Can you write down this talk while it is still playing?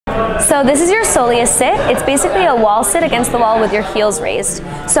So this is your soleus sit. It's basically a wall sit against the wall with your heels raised.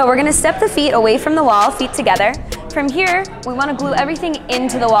 So we're gonna step the feet away from the wall, feet together. From here, we wanna glue everything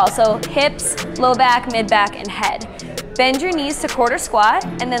into the wall. So hips, low back, mid back, and head. Bend your knees to quarter squat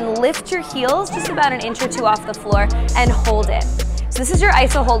and then lift your heels just about an inch or two off the floor and hold it. So this is your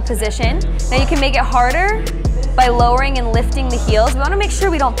iso hold position. Now you can make it harder by lowering and lifting the heels. We wanna make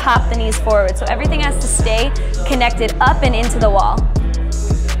sure we don't pop the knees forward, so everything has to stay connected up and into the wall.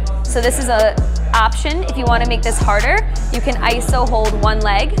 So this is an option. If you wanna make this harder, you can iso hold one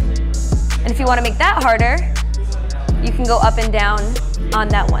leg. And if you wanna make that harder, you can go up and down on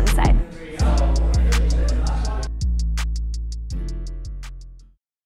that one side.